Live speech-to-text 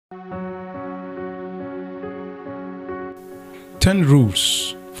10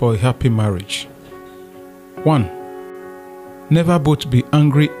 rules for a happy marriage. 1. Never both be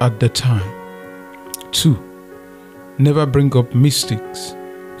angry at the time. 2. Never bring up mistakes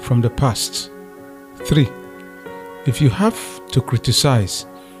from the past. 3. If you have to criticize,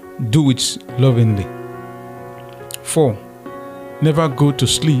 do it lovingly. 4. Never go to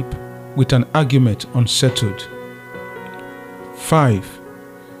sleep with an argument unsettled. 5.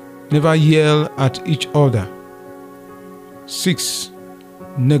 Never yell at each other. 6.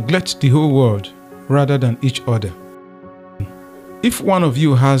 Neglect the whole world rather than each other. If one of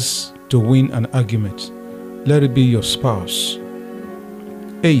you has to win an argument, let it be your spouse.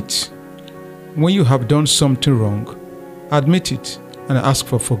 8. When you have done something wrong, admit it and ask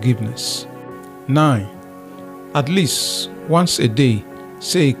for forgiveness. 9. At least once a day,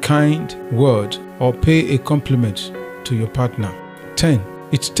 say a kind word or pay a compliment to your partner. 10.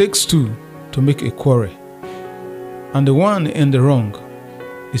 It takes two to make a quarrel, and the one in the wrong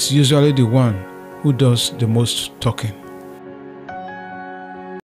is usually the one who does the most talking.